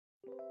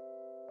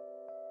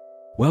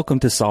Welcome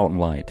to Salt and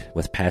Light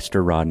with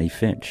Pastor Rodney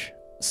Finch.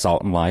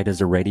 Salt and Light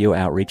is a radio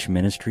outreach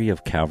ministry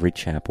of Calvary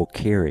Chapel,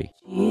 Cary.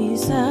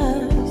 Jesus,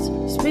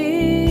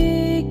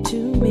 speak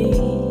to me.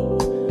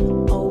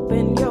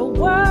 Open your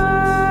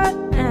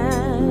word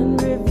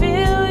and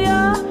reveal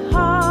your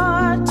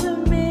heart to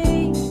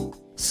me.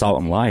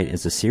 Salt and Light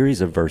is a series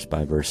of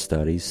verse-by-verse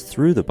studies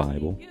through the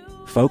Bible,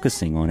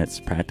 focusing on its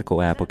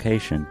practical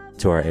application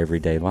to our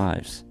everyday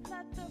lives.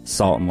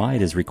 Salt and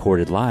Light is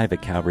recorded live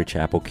at Calvary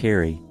Chapel,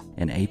 Cary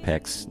in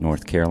Apex,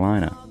 North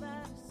Carolina.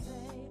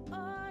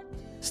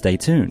 Stay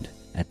tuned.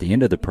 At the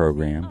end of the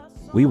program,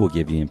 we will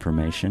give you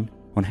information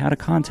on how to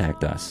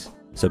contact us,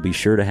 so be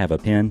sure to have a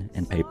pen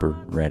and paper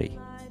ready.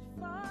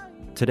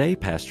 Today,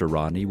 Pastor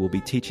Rodney will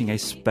be teaching a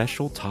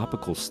special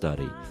topical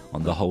study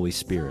on the Holy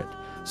Spirit,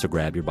 so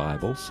grab your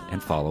Bibles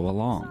and follow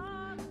along.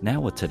 Now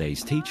with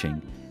today's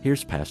teaching,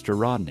 here's Pastor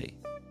Rodney.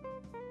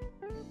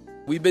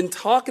 We've been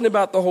talking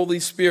about the Holy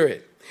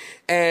Spirit.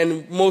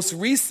 And most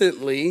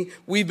recently,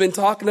 we've been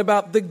talking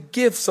about the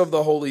gifts of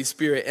the Holy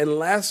Spirit. And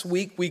last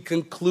week, we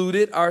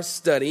concluded our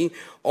study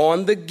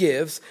on the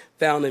gifts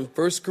found in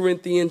 1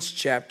 Corinthians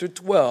chapter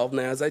 12.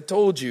 Now, as I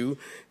told you,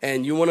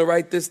 and you want to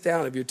write this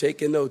down if you're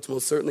taking notes,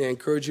 most certainly I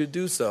encourage you to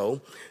do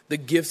so. The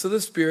gifts of the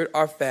Spirit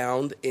are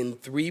found in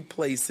three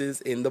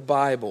places in the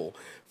Bible.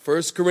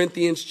 1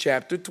 Corinthians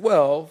chapter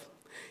 12,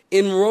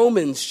 in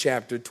Romans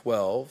chapter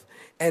 12,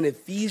 and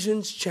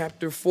Ephesians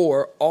chapter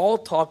 4 all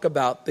talk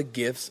about the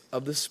gifts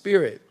of the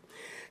Spirit.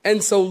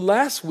 And so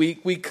last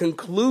week we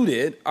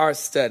concluded our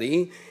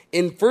study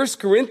in 1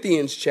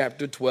 Corinthians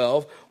chapter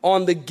 12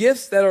 on the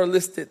gifts that are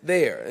listed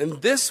there.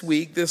 And this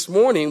week, this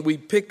morning, we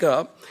pick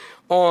up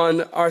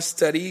on our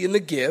study in the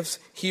gifts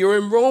here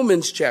in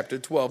Romans chapter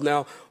 12.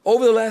 Now,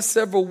 over the last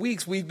several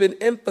weeks, we've been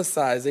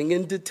emphasizing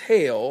in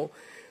detail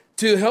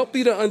to help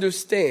you to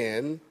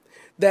understand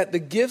that the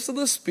gifts of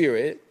the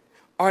Spirit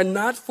are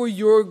not for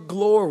your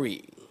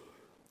glory.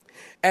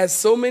 As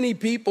so many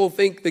people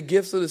think the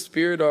gifts of the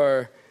Spirit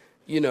are,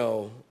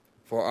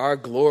 for our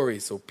glory,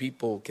 so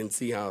people can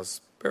see how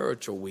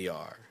spiritual we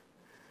are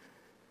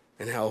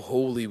and how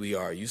holy we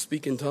are. You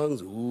speak in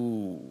tongues,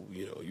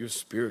 you're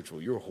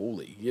spiritual, you're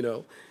holy,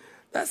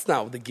 That's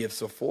not what the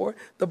gifts are for.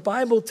 The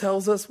Bible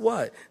tells us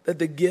what? That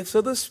the gifts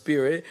of the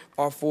Spirit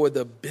are for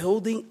the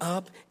building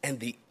up and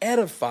the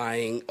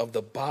edifying of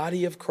the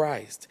body of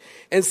Christ.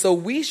 And so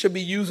we should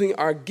be using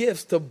our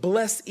gifts to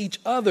bless each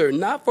other,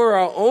 not for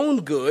our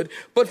own good,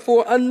 but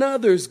for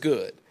another's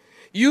good.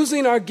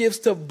 Using our gifts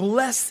to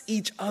bless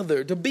each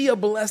other, to be a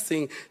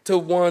blessing to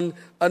one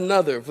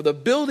another, for the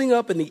building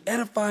up and the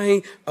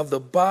edifying of the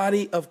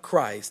body of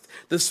Christ.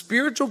 The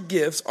spiritual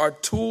gifts are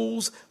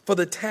tools for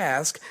the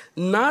task,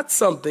 not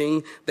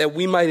something that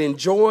we might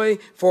enjoy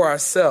for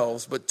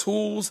ourselves, but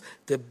tools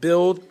to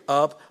build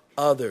up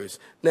others.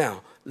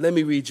 Now, let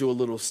me read you a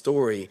little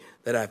story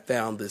that I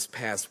found this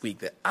past week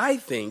that I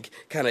think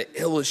kind of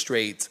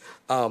illustrates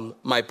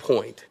my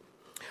point.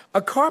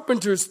 A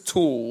carpenter's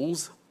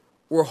tools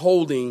were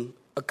holding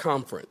a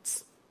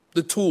conference.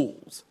 The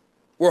tools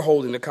were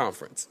holding a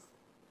conference.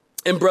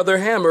 And Brother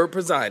Hammer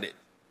presided.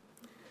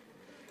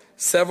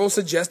 Several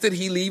suggested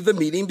he leave the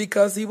meeting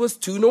because he was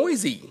too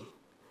noisy.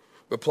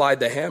 Replied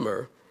the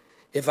Hammer,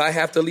 "If I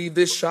have to leave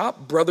this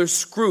shop, Brother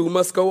Screw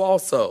must go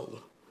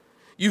also.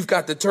 You've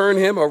got to turn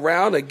him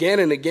around again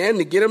and again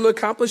to get him to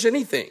accomplish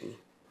anything."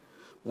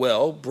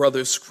 Well,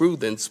 Brother Screw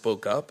then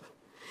spoke up.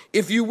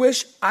 "If you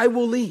wish, I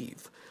will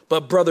leave,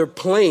 but Brother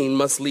Plain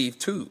must leave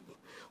too.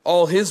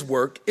 All his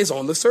work is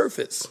on the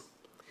surface.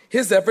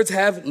 His efforts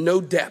have no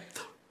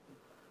depth."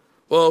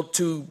 Well,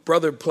 to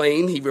Brother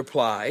Plain, he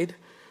replied,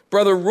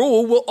 "Brother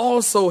Rule will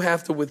also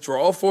have to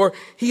withdraw, for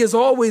he is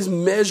always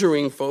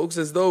measuring folks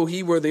as though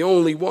he were the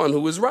only one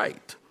who is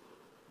right."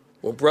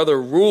 Well, Brother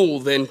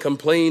Rule then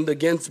complained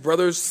against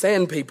Brother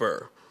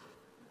Sandpaper.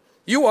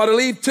 "You ought to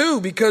leave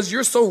too, because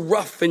you're so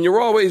rough and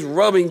you're always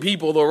rubbing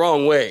people the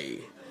wrong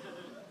way."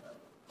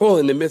 Well,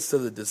 in the midst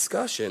of the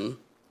discussion,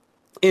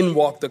 in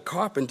walked the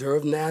carpenter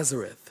of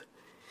Nazareth.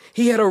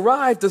 He had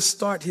arrived to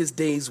start his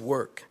day's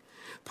work.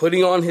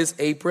 Putting on his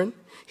apron,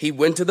 he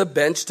went to the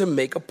bench to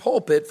make a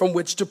pulpit from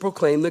which to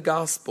proclaim the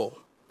gospel.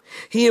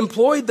 He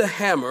employed the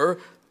hammer,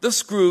 the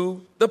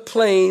screw, the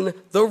plane,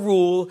 the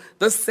rule,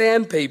 the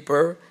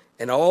sandpaper,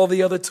 and all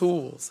the other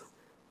tools.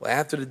 Well,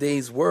 after the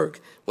day's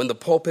work, when the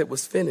pulpit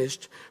was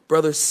finished,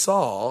 Brother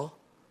Saul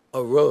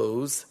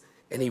arose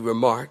and he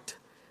remarked,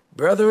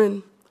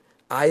 "Brethren,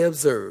 I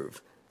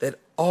observe that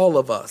all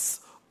of us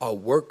are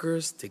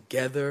workers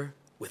together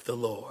with the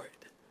Lord."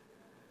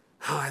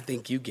 Oh, I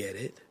think you get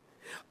it.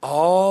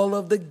 All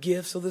of the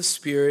gifts of the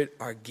Spirit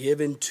are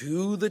given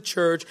to the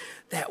church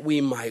that we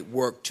might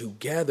work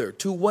together.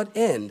 To what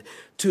end?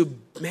 To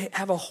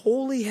have a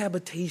holy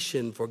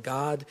habitation for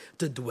God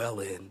to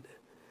dwell in.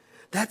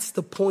 That's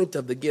the point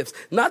of the gifts.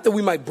 Not that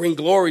we might bring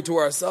glory to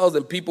ourselves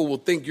and people will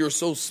think you're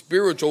so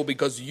spiritual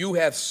because you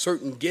have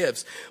certain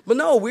gifts. But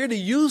no, we're to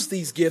use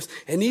these gifts,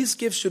 and these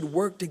gifts should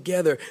work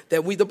together.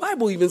 The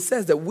Bible even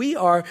says that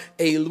we're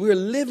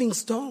living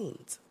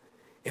stones.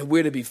 And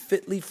we're to be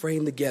fitly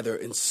framed together,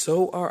 and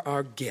so are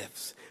our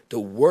gifts, to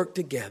work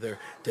together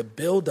to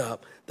build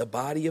up the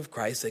body of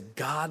Christ, that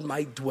God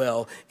might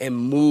dwell and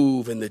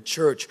move and the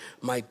church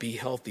might be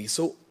healthy.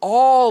 So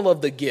all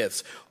of the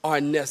gifts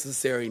are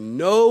necessary.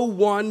 No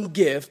one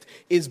gift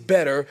is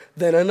better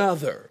than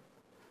another.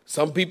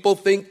 Some people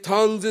think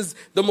tongues is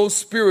the most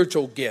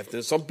spiritual gift,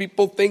 and some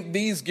people think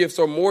these gifts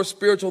are more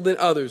spiritual than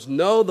others.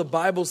 No, the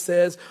Bible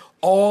says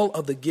all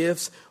of the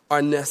gifts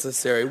are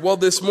necessary. Well,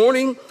 this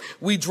morning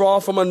we draw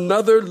from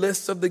another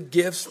list of the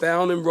gifts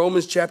found in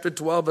Romans chapter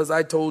 12, as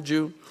I told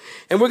you.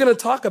 And we're going to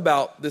talk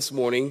about this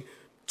morning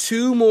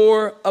two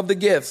more of the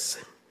gifts: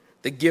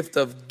 the gift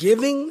of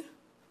giving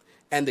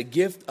and the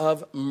gift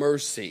of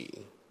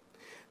mercy.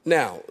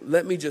 Now,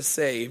 let me just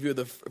say, if you're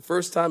the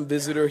first-time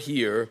visitor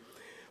here,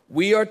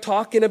 we are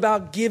talking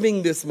about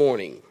giving this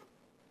morning,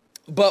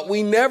 but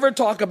we never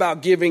talk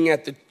about giving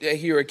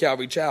here at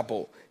Calvary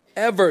Chapel,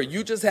 ever.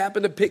 You just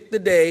happen to pick the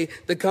day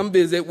to come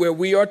visit where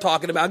we are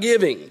talking about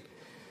giving.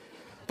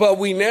 But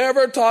we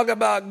never talk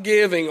about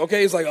giving,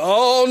 okay? It's like,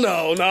 oh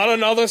no, not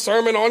another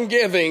sermon on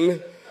giving.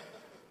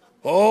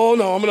 Oh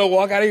no, I'm going to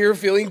walk out of here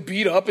feeling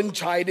beat up and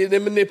chided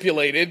and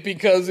manipulated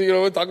because,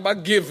 we're talking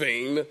about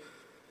giving.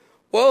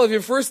 Well, if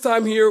you're first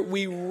time here,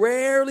 we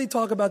rarely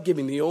talk about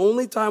giving. The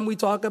only time we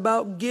talk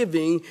about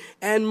giving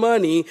and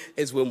money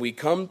is when we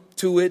come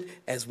to it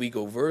as we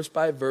go verse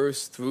by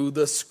verse through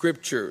the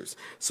scriptures.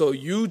 So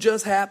you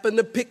just happen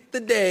to pick the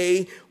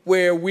day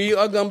where we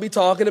are going to be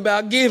talking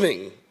about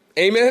giving.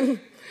 Amen?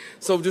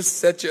 So just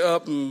set you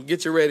up and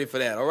get you ready for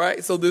that, all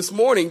right? So this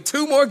morning,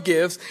 two more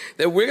gifts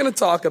that we're going to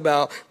talk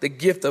about: the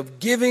gift of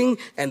giving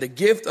and the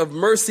gift of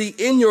mercy.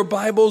 In your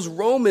Bibles,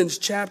 Romans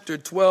chapter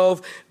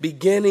 12,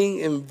 beginning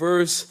in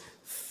verse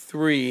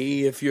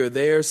 3. If you're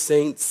there,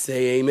 saints,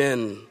 say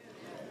amen.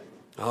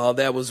 Oh,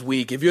 that was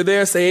weak. If you're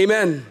there, say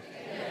amen.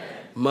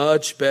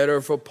 Much better.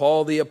 For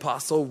Paul the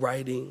apostle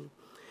writing.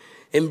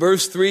 In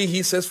verse 3,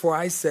 he says, "For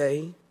I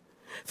say,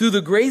 through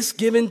the grace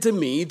given to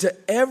me, to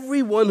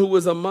everyone who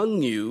is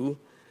among you,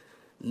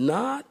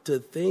 not to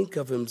think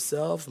of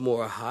himself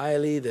more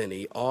highly than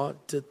he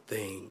ought to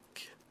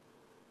think."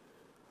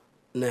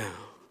 Now,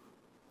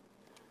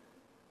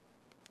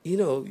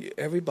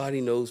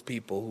 everybody knows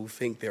people who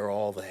think they're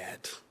all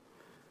that.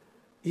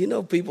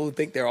 People who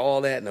think they're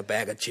all that in a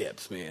bag of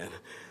chips, man.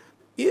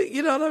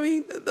 You know what I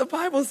mean? The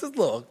Bible says,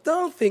 look,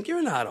 don't think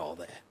you're not all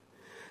that.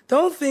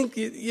 Don't think,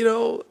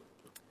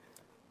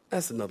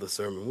 that's another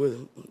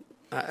sermon.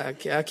 I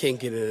can't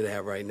get into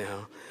that right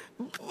now.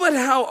 But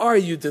how are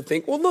you to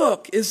think? Well,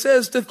 look, it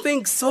says to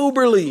think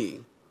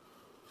soberly,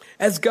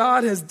 as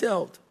God has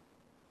dealt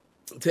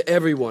to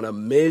everyone a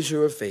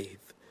measure of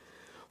faith.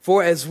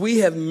 For as we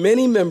have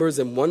many members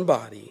in one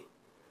body,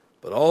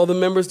 but all the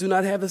members do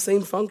not have the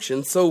same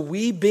function, so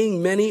we,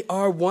 being many,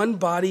 are one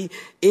body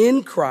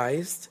in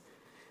Christ,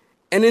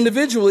 and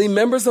individually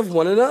members of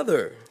one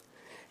another.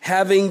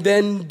 Having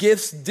then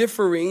gifts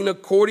differing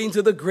according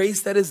to the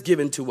grace that is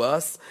given to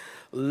us,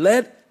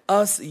 let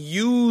us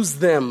use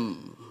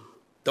them.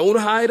 Don't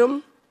hide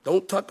them.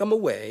 Don't tuck them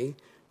away.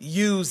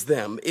 Use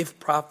them. If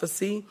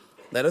prophecy,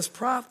 let us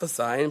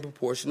prophesy in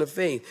proportion of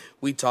faith.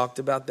 We talked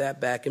about that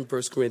back in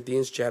 1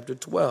 Corinthians chapter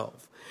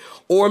 12.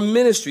 Or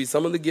ministry.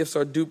 Some of the gifts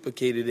are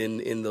duplicated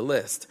in the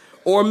list.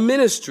 Or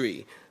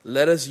ministry.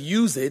 Let us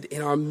use it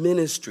in our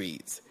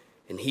ministries.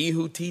 And he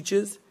who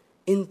teaches,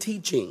 in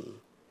teaching.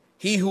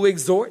 He who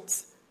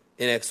exhorts,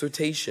 in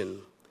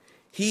exhortation.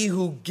 He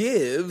who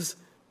gives,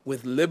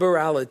 with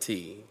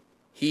liberality.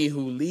 He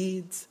who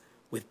leads,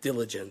 with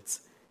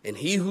diligence. And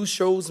he who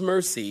shows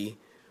mercy,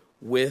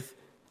 with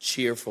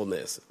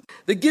cheerfulness.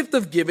 The gift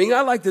of giving,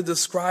 I like to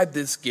describe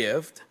this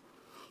gift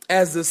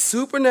as the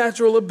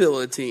supernatural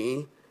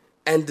ability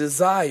and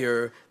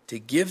desire to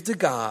give to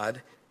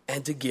God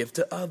and to give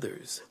to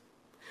others.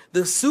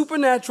 The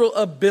supernatural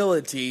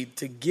ability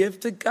to give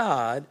to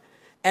God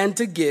and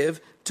to give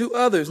to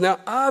others. Now,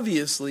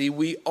 obviously,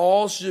 we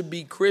all should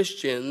be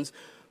Christians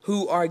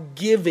who are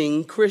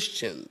giving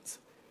Christians.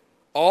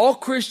 All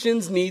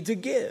Christians need to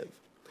give.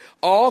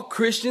 All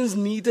Christians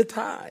need to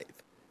tithe.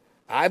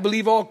 I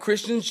believe all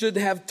Christians should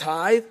have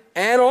tithe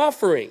and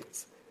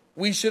offerings.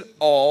 We should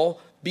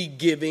all be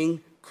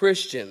giving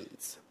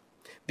Christians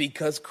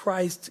because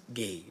Christ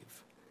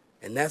gave.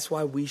 And that's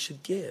why we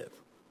should give.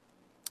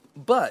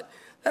 But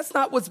that's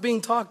not what's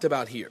being talked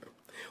about here.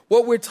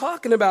 What we're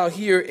talking about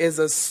here is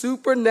a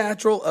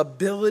supernatural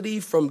ability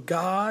from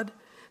God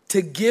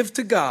to give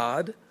to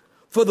God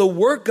for the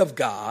work of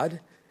God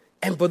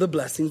and for the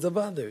blessings of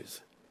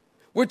others.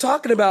 We're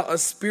talking about a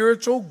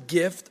spiritual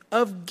gift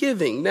of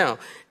giving. Now,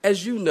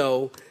 as you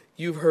know,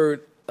 you've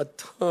heard a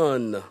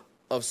ton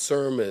of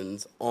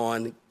sermons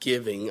on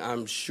giving.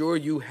 I'm sure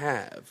you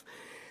have.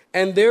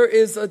 And there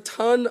is a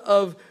ton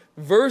of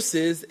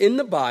verses in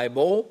the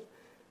Bible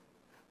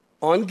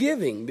on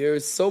giving. There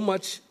is so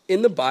much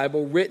in the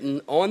Bible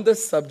written on the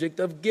subject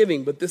of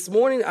giving. But this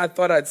morning, I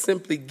thought I'd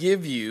simply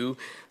give you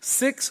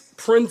 6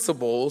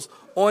 principles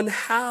on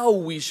how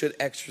we should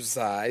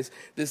exercise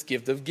this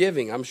gift of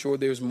giving. I'm sure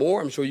there's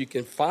more. I'm sure you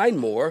can find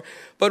more.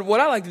 But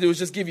what I like to do is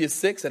just give you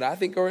 6 that I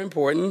think are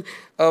important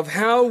of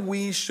how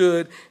we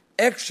should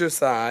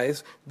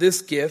exercise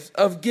this gift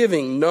of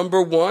giving.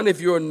 Number 1,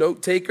 if you're a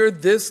note taker,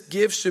 this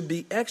gift should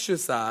be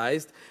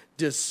exercised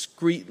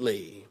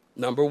discreetly.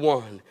 Number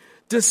 1,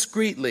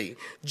 discreetly.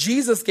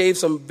 Jesus gave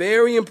some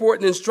very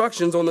important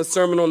instructions on the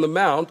Sermon on the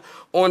Mount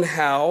on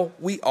how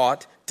we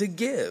ought to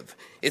give.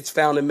 It's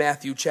found in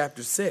Matthew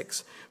chapter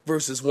 6,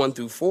 verses 1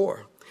 through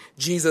 4.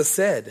 Jesus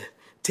said,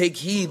 "Take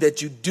heed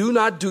that you do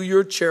not do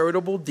your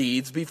charitable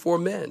deeds before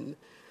men,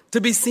 to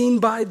be seen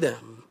by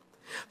them.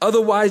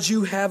 Otherwise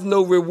you have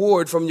no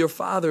reward from your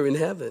Father in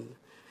heaven.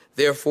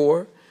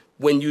 Therefore,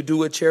 when you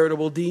do a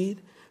charitable deed,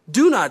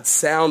 do not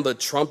sound the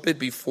trumpet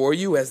before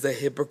you as the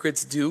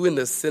hypocrites do in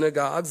the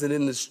synagogues and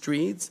in the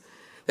streets,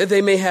 that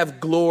they may have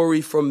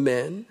glory from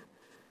men.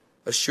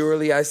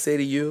 Assuredly, I say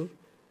to you,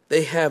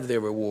 they have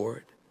their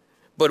reward.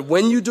 But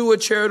when you do a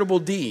charitable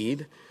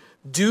deed,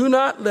 do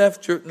not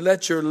let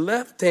your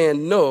left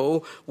hand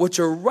know what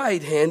your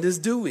right hand is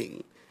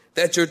doing,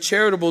 that your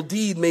charitable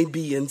deed may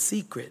be in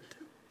secret.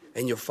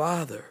 And your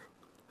Father,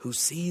 who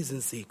sees in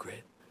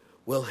secret,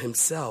 will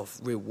himself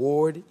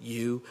reward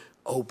you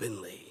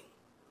openly."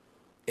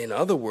 In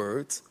other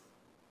words,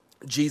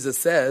 Jesus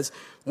says,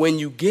 when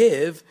you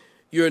give,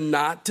 you're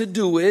not to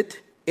do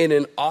it in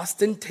an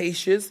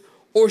ostentatious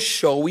or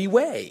showy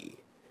way.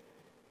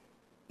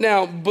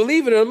 Now,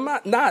 believe it or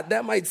not,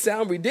 that might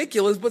sound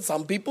ridiculous, but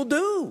some people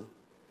do.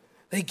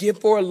 They give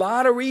for a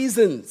lot of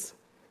reasons.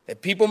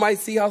 That people might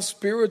see how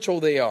spiritual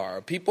they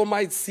are. People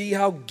might see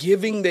how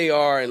giving they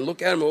are and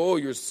look at them, oh,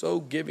 you're so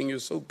giving, you're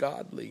so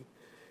godly.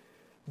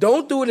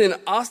 Don't do it in an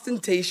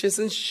ostentatious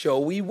and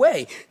showy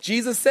way.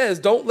 Jesus says,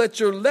 don't let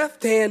your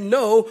left hand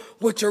know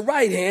what your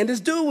right hand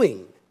is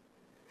doing.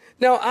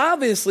 Now,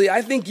 obviously,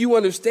 I think you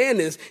understand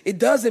this. It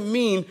doesn't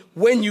mean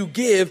when you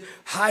give,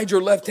 hide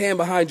your left hand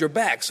behind your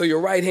back so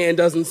your right hand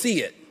doesn't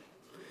see it.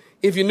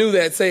 If you knew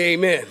that, say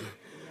amen.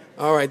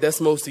 All right,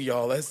 that's most of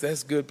y'all. That's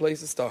a good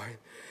place to start.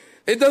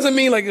 It doesn't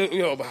mean like,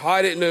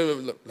 hide it and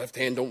the left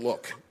hand don't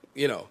look.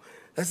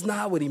 That's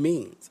not what he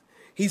means.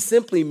 He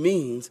simply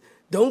means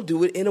don't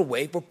do it in a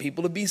way for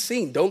people to be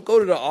seen. Don't go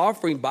to the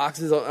offering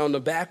boxes on the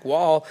back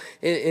wall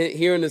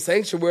here in the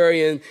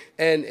sanctuary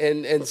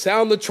and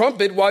sound the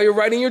trumpet while you're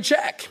writing your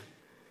check.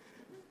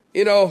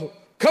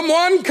 Come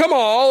on, come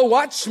all,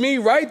 watch me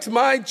write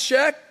my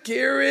check.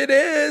 Here it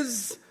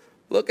is.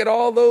 Look at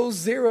all those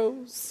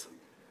zeros.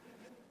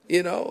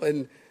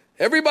 And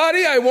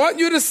everybody, I want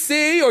you to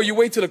see, or you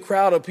wait till the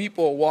crowd of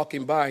people are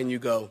walking by and you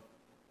go,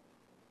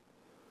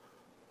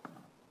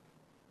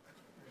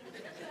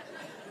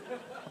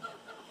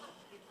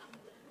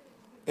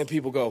 and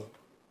people go,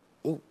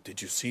 oh, did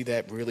you see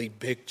that really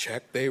big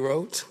check they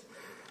wrote?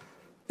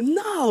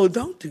 No,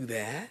 don't do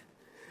that.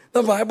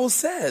 The Bible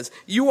says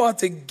you ought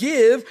to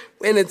give,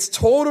 and it's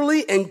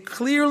totally and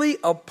clearly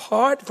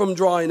apart from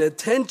drawing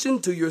attention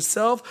to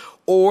yourself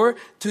or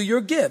to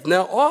your gift.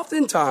 Now,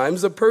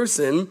 oftentimes, a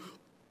person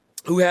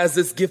who has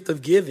this gift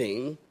of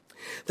giving,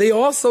 they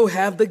also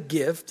have the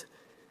gift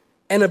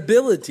and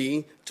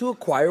ability to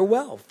acquire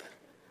wealth.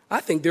 I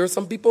think there are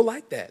some people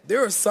like that.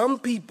 There are some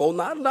people,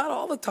 not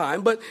all the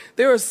time, but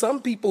there are some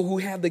people who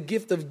have the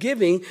gift of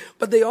giving,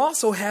 but they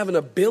also have an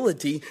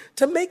ability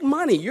to make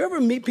money. You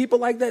ever meet people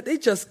like that? They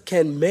just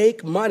can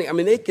make money. I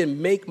mean, they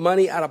can make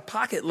money out of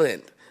pocket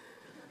lint.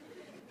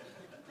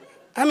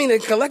 I mean, they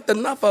collect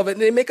enough of it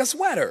and they make a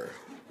sweater.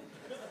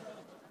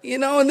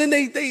 And then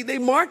they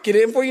market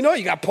it, and before you know it,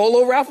 you got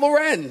Polo Ralph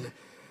Lauren.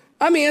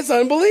 I mean, it's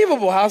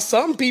unbelievable how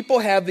some people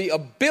have the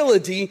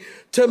ability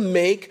to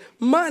make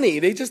money.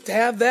 They just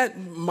have that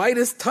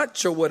Midas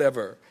touch or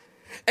whatever.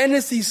 And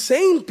it's these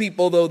same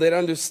people, though, that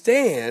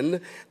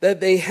understand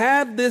that they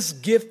have this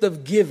gift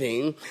of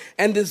giving,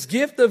 and this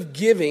gift of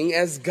giving,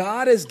 as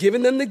God has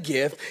given them the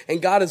gift,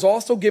 and God has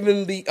also given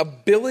them the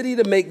ability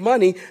to make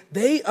money,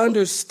 they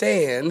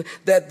understand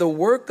that the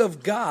work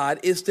of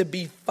God is to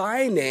be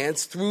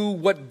financed through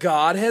what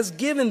God has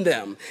given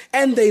them.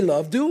 And they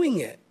love doing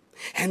it.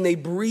 And they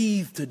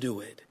breathe to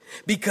do it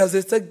because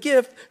it's a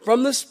gift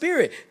from the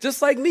Spirit.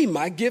 Just like me,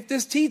 my gift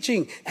is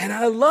teaching, and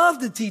I love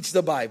to teach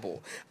the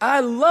Bible. I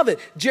love it.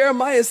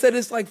 Jeremiah said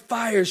it's like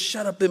fire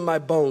shut up in my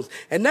bones.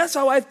 And that's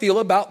how I feel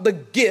about the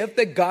gift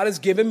that God has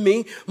given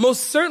me.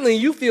 Most certainly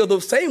you feel the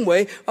same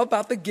way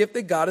about the gift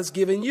that God has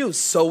given you.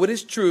 So it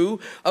is true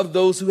of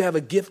those who have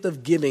a gift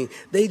of giving.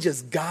 They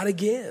just gotta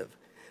give.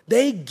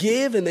 They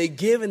give and they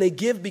give and they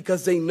give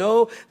because they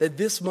know that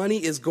this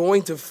money is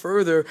going to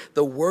further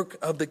the work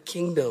of the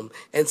kingdom.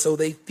 And so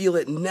they feel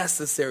it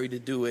necessary to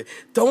do it.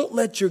 Don't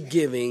let your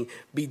giving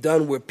be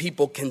done where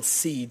people can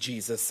see,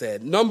 Jesus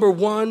said. Number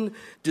 1,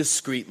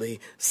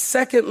 discreetly.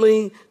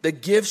 Secondly, the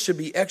gift should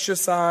be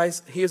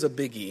exercised, here's a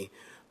biggie,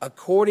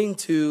 according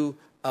to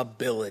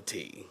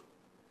ability.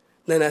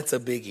 Now that's a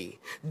biggie.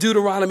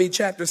 Deuteronomy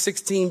chapter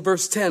 16,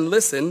 verse 10,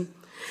 listen.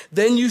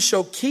 Then you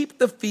shall keep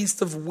the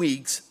feast of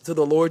weeks to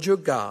the Lord your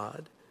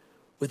God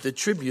with the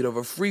tribute of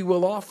a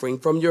freewill offering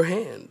from your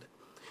hand,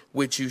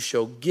 which you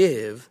shall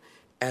give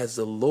as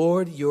the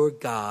Lord your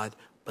God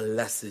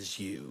blesses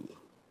you.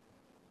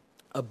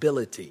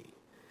 Ability.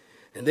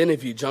 And then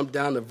if you jump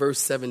down to verse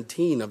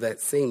 17 of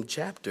that same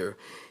chapter,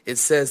 it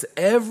says,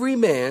 every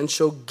man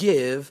shall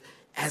give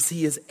as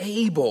he is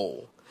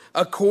able,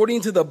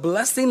 according to the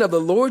blessing of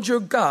the Lord your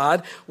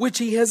God, which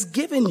he has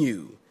given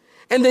you.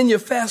 And then you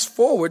fast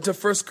forward to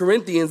 1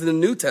 Corinthians in the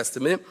New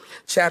Testament,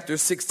 chapter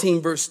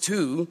 16, verse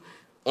 2.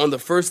 On the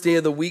first day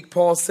of the week,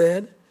 Paul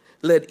said,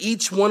 let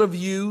each one of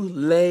you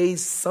lay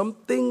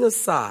something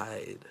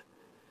aside,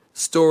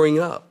 storing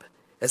up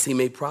as he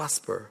may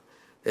prosper,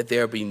 that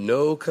there be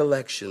no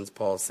collections,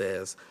 Paul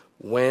says,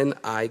 when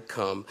I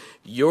come.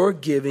 Your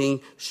giving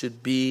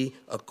should be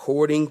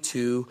according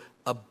to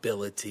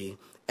ability,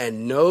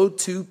 and no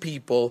two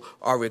people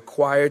are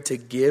required to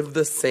give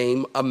the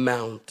same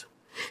amount.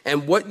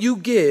 And what you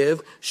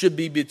give should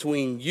be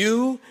between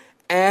you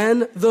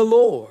and the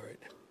Lord.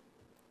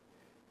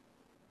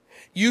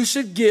 You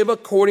should give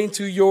according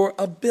to your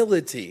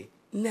ability.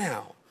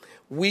 Now,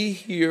 we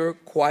hear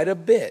quite a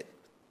bit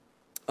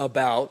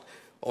about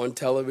on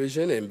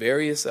television and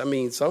various, I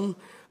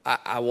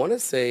want to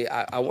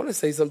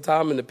say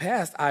sometime in the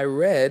past, I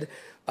read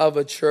of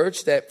a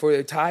church that for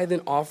their tithe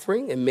and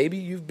offering, and maybe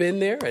you've been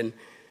there, and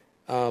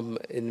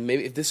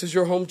maybe if this is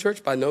your home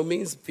church, by no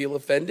means feel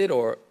offended,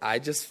 or I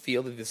just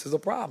feel that this is a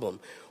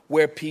problem,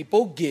 where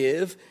people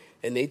give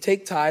and they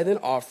take tithe and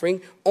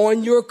offering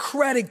on your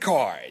credit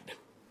card.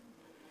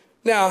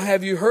 Now,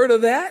 have you heard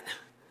of that?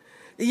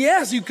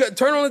 Yes, you could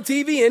turn on the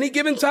TV any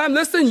given time.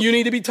 Listen, you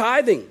need to be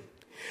tithing.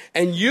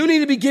 And you need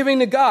to be giving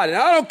to God. And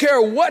I don't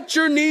care what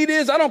your need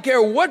is. I don't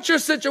care what your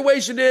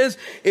situation is.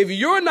 If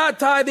you're not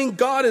tithing,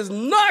 God is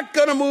not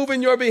going to move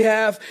in your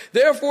behalf.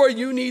 Therefore,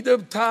 you need to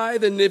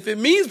tithe. And if it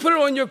means put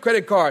it on your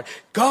credit card,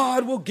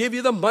 God will give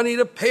you the money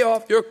to pay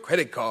off your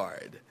credit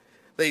card,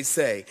 they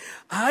say.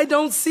 I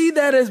don't see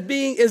that as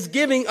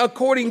giving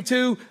according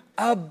to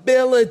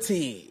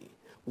ability.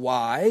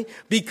 Why?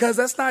 Because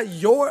that's not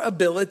your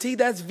ability.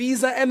 That's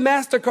Visa and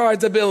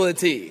MasterCard's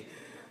ability.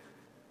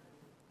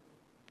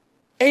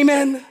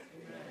 Amen? Amen.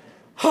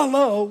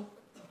 Hello?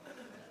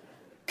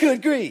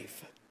 Good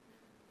grief.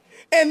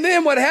 And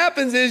then what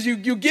happens is you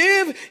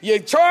give, you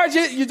charge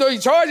it, you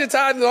charge your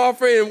tithe and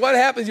offering, and what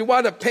happens? You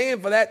wind up paying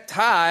for that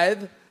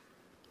tithe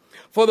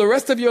for the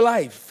rest of your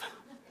life.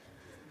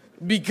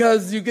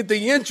 Because you get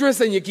the interest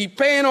and you keep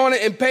paying on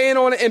it and paying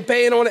on it and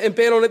paying on it and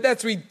paying on it.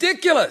 That's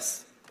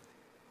ridiculous.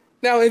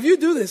 Now, if you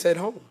do this at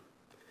home,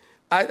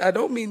 I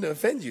don't mean to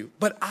offend you,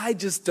 but I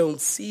just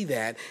don't see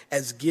that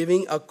as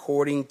giving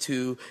according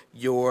to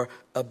your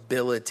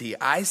ability.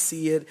 I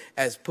see it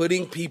as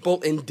putting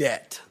people in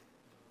debt.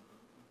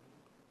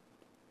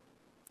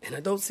 And I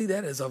don't see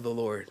that as of the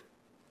Lord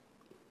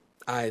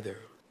either.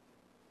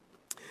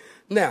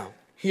 Now,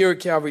 here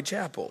at Calvary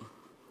Chapel,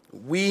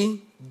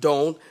 we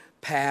don't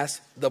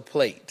pass the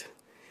plate.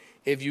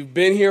 If you've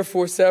been here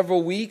for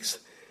several weeks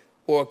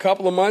or a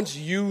couple of months,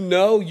 you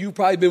know you've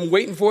probably been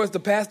waiting for us to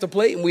pass the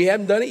plate and we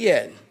haven't done it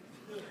yet.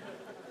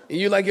 And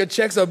you're like, your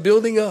checks are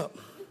building up.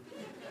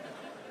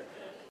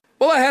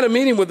 Well, I had a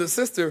meeting with a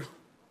sister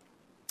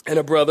and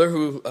a brother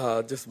who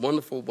just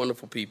wonderful,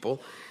 wonderful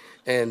people.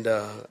 And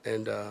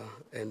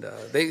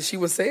she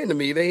was saying to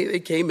me, they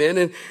came in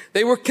and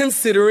they were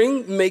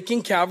considering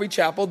making Calvary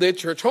Chapel their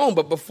church home.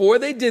 But before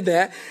they did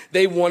that,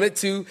 they wanted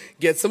to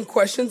get some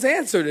questions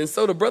answered. And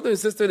so the brother and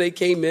sister, they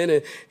came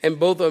in and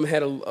both of them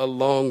had a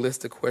long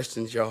list of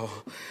questions, y'all.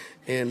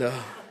 And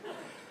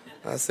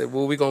I said,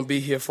 well, we're going to be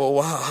here for a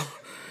while.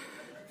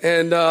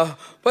 And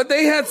but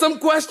they had some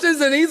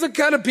questions, and these are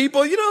kind of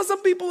people,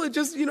 some people are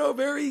just,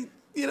 very,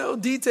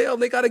 detailed.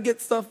 They got to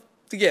get stuff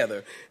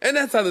together. And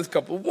that's how this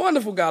couple,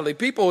 wonderful, godly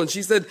people. And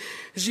she said,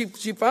 she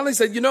finally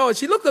said, and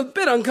she looked a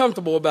bit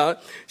uncomfortable about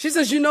it. She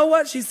says, you know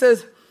what? She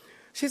says,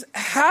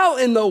 how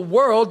in the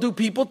world do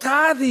people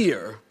tithe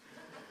here?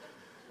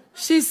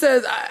 She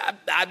says,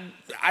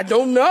 I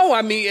don't know.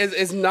 I mean,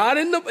 it's not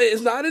in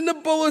the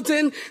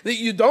bulletin that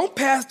you don't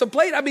pass the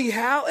plate. I mean,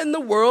 how in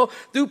the world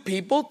do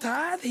people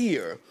tithe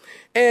here?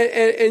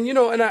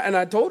 And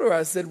I told her,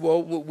 I said,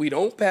 well, we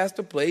don't pass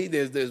the plate.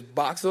 There's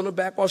boxes on the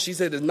back wall. She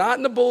said it's not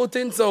in the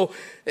bulletin. So,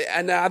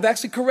 and I've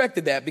actually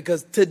corrected that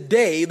because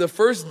today, the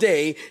first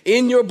day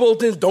in your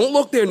bulletins, don't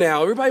look there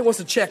now. Everybody wants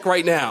to check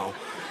right now.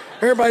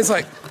 Everybody's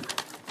like,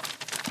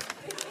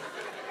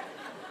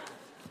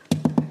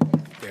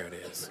 there it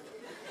is.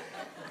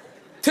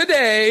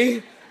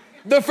 Today,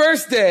 the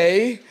first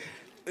day,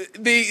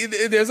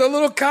 there's a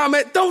little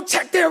comment. Don't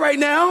check there right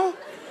now.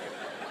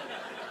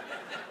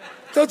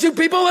 Don't you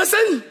people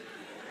listen?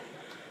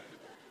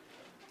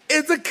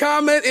 It's a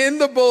comment in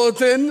the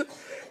bulletin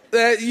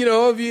that,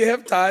 if you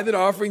have tithe and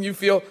offering, you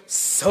feel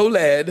so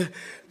led.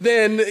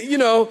 Then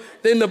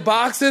the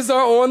boxes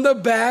are on the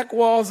back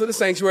walls of the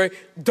sanctuary.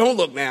 Don't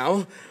look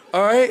now,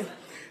 all right?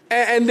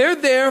 And they're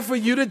there for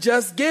you to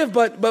just give.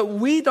 But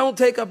we don't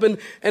take up an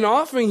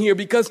offering here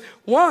because,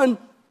 one,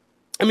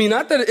 I mean,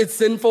 not that it's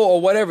sinful or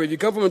whatever. If you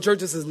come from a church,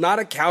 this is not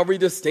a Calvary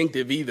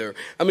distinctive either.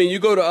 I mean, you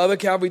go to other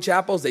Calvary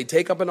chapels, they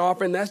take up an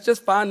offering. That's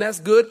just fine. That's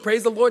good.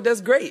 Praise the Lord.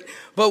 That's great.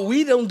 But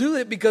we don't do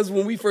it because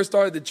when we first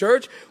started the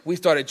church, we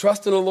started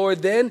trusting the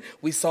Lord then.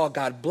 We saw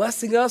God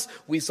blessing us.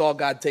 We saw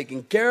God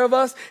taking care of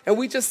us. And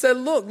we just said,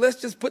 look,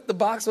 let's just put the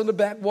box on the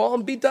back wall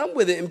and be done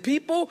with it. And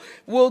people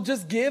will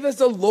just give as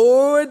the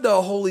Lord,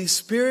 the Holy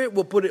Spirit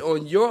will put it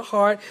on your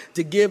heart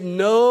to give.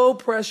 No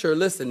pressure.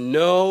 Listen,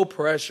 no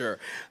pressure.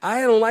 I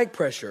don't like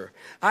pressure.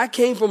 I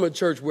came from a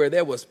church where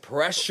there was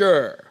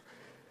pressure.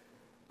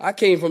 I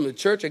came from the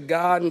Church of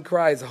God in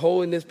Christ,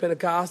 Holiness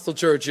Pentecostal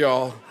Church,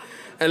 y'all.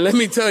 And let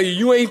me tell you,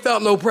 you ain't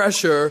felt no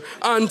pressure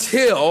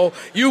until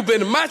you've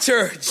been in my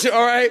church,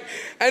 all right?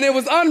 And it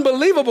was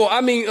unbelievable.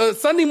 I mean,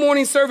 Sunday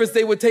morning service,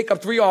 they would take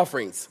up 3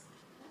 offerings.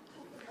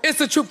 It's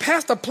the truth.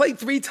 Pastor played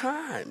 3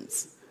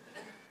 times.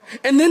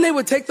 And then they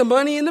would take the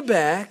money in the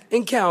back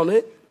and count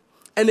it.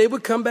 And they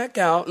would come back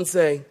out and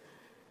say,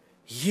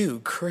 you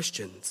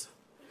Christians,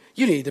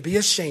 you need to be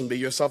ashamed of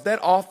yourself.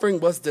 That offering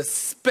was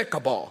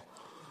despicable.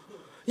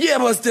 Yeah,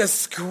 it was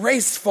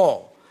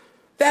disgraceful.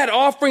 That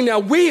offering, now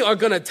we are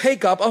going to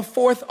take up a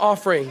 4th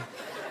offering.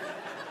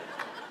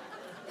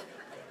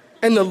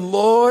 And the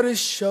Lord is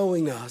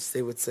showing us,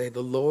 they would say,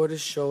 the Lord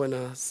is showing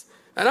us.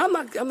 And I'm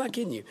not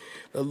kidding you.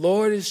 The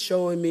Lord is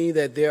showing me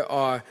that there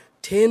are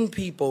 10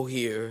 people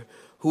here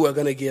who are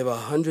going to give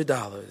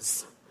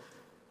 $100.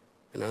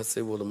 And I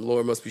said, well, the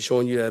Lord must be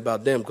showing you that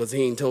about them because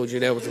he ain't told you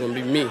that was going to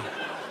be me.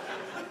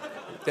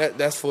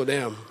 That's for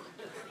them.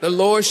 The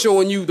Lord's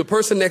showing you the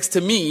person next to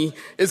me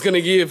is going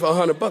to give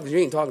 $100. You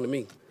ain't talking to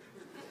me.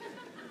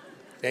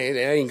 That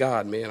ain't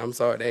God, man. I'm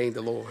sorry. That ain't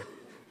the Lord.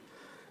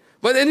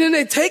 But then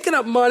they're taking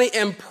up money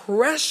and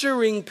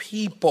pressuring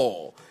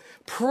people.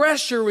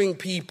 Pressuring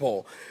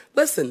people.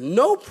 Listen,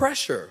 no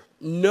pressure.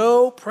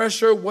 No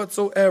pressure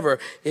whatsoever.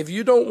 If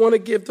you don't want to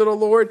give to the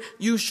Lord,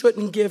 you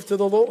shouldn't give to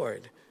the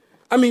Lord.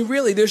 I mean,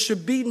 really, there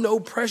should be no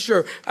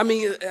pressure. I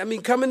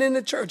mean, coming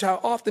into church,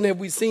 how often have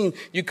we seen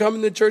you come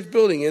in the church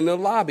building, in the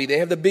lobby, they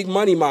have the big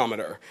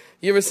money-mometer.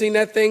 You ever seen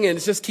that thing? And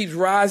it just keeps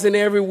rising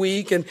every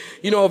week. And,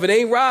 you know, if it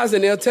ain't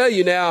rising, they'll tell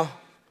you now,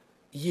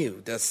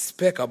 you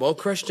despicable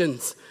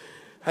Christians,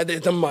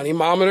 the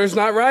money-mometer's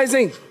not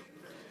rising.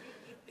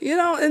 You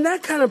know, and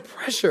that kind of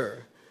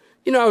pressure.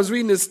 You know, I was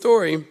reading this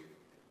story,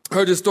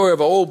 heard the story of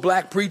an old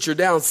black preacher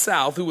down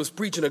south who was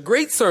preaching a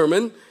great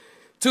sermon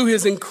to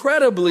his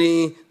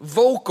incredibly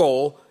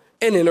vocal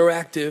and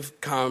interactive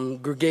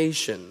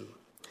congregation.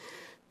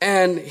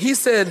 And he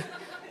said,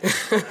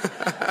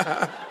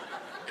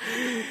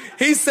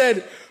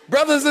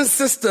 brothers and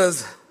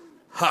sisters,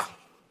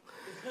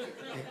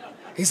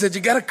 he said, you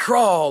got to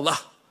crawl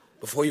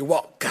before you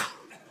walk.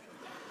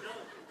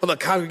 Well, the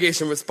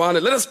congregation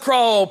responded, let us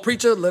crawl,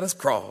 preacher, let us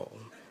crawl.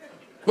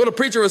 Well, the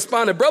preacher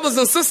responded, brothers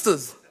and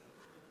sisters,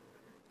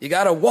 you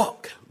got to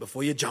walk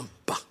before you jump.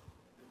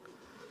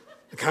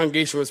 The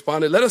congregation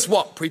responded, let us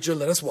walk, preacher,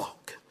 let us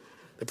walk.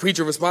 The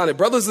preacher responded,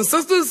 brothers and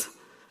sisters,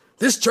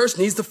 this church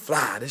needs to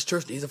fly. This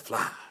church needs to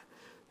fly.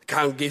 The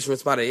congregation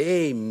responded,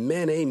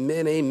 amen,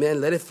 amen, amen.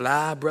 Let it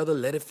fly, brother,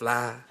 let it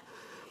fly.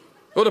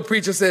 Well, the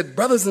preacher said,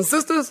 brothers and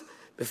sisters,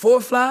 before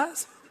it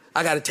flies,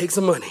 I got to take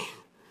some money.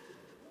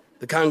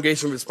 The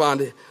congregation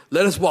responded,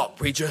 let us walk,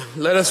 preacher,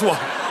 let us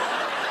walk.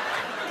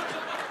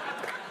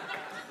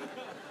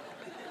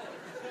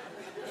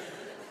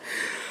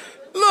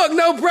 Look,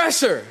 no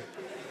pressure.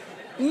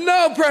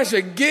 No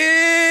pressure.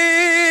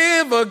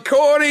 Give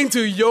according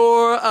to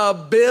your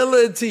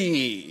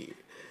ability.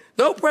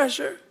 No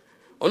pressure.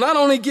 Well, not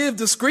only give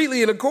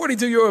discreetly and according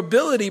to your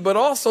ability, but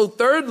also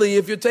thirdly,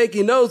 if you're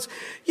taking notes,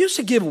 you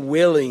should give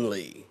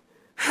willingly.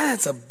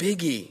 That's a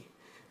biggie.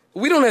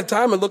 We don't have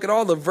time to look at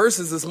all the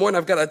verses this morning.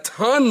 I've got a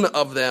ton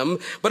of them,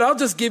 but I'll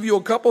just give you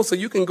a couple so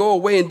you can go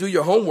away and do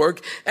your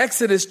homework.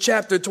 Exodus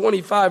chapter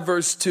 25,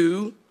 verse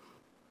 2.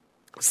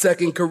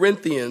 2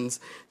 Corinthians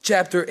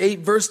chapter 8,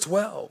 verse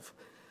 12.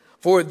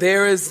 For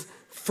there is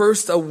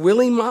first a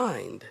willing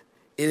mind.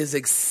 It is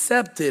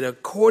accepted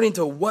according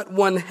to what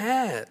one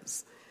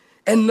has,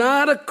 and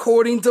not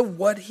according to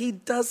what he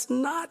does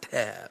not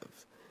have.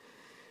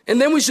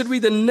 And then we should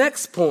read the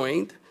next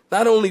point,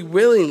 not only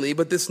willingly,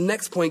 but this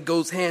next point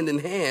goes hand in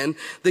hand.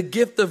 The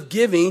gift of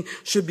giving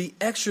should be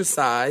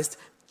exercised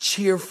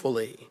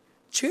cheerfully.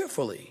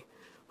 Cheerfully.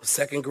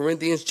 2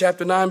 Corinthians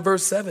chapter 9,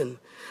 verse 7.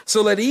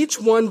 So let each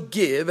one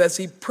give as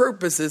he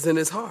purposes in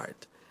his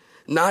heart,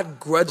 not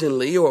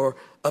grudgingly or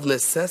of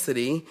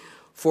necessity.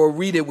 For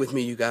read it with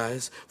me, you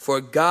guys.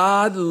 For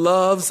God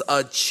loves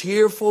a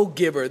cheerful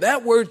giver.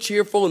 That word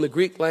cheerful in the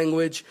Greek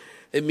language,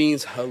 it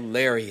means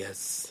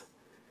hilarious.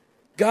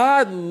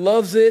 God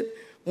loves it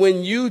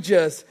when you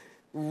just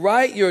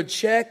write your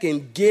check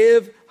and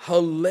give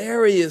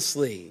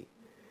hilariously.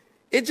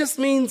 It just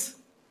means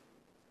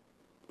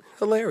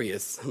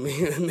hilarious. I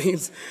mean,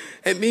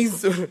 it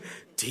means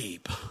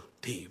deep,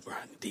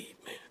 right? Deep,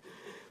 man.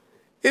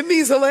 It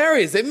means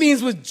hilarious. It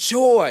means with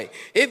joy.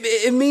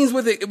 It means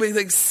with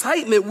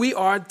excitement we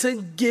are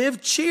to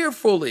give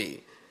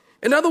cheerfully.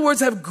 In other words,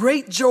 have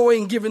great joy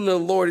in giving to the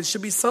Lord. It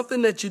should be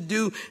something that you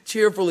do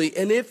cheerfully.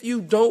 And if you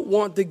don't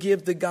want to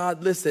give to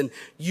God, listen,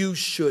 you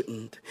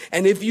shouldn't.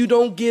 And if you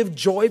don't give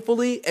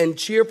joyfully and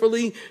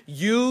cheerfully,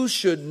 you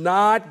should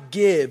not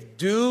give.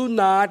 Do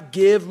not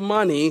give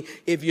money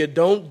if you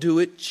don't do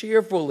it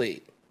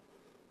cheerfully.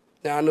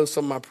 Now, I know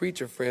some of my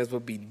preacher friends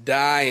would be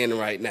dying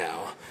right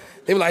now.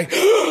 They'd be like,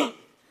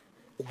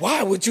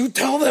 why would you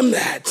tell them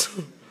that?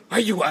 Are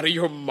you out of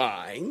your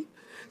mind?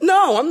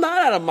 No, I'm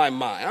not out of my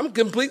mind. I'm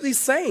completely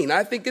sane.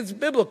 I think it's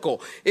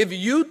biblical. If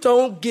you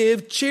don't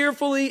give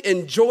cheerfully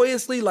and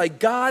joyously like,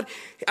 God,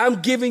 I'm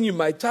giving you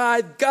my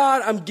tithe.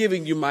 God, I'm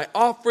giving you my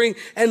offering.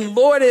 And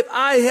Lord, if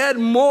I had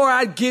more,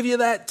 I'd give you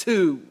that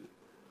too.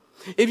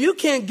 If you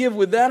can't give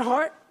with that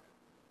heart,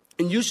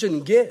 and you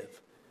shouldn't give,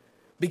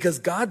 because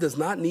God does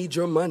not need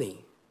your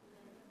money.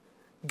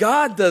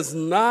 God does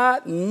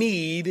not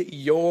need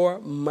your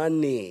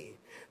money.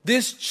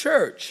 This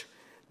church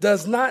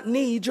does not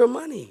need your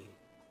money.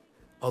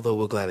 Although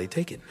we'll gladly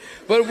take it.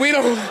 But we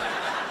don't.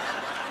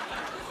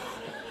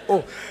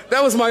 Oh,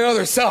 that was my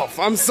other self.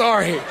 I'm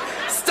sorry.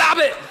 Stop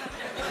it.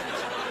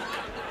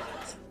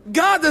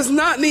 God does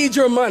not need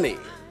your money.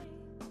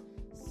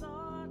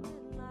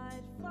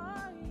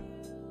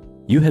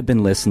 You have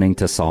been listening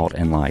to Salt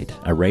and Light,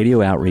 a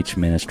radio outreach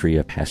ministry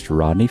of Pastor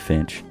Rodney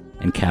Finch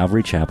and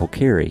Calvary Chapel,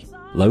 Cary,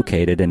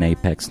 located in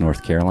Apex,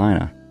 North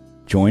Carolina.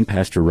 Join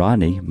Pastor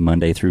Rodney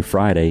Monday through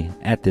Friday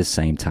at this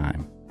same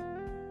time.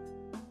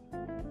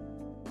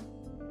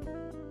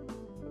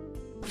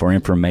 For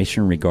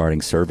information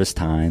regarding service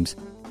times,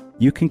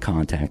 you can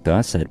contact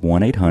us at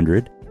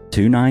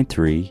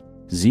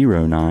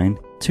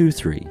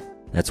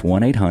 1-800-293-0923. That's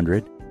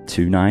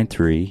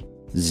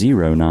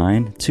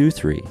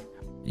 1-800-293-0923.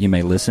 You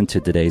may listen to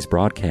today's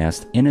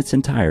broadcast in its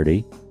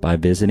entirety by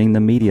visiting the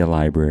media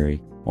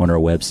library on our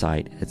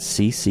website at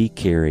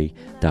cccary.org.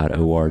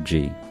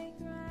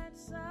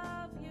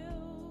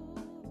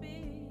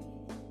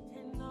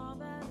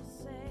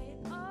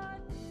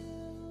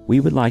 We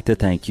would like to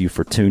thank you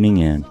for tuning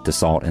in to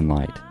Salt and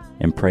Light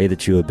and pray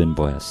that you have been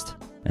blessed.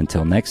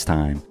 Until next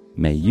time,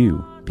 may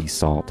you be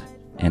salt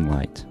and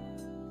light.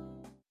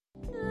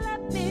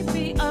 Let me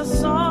be a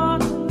salt.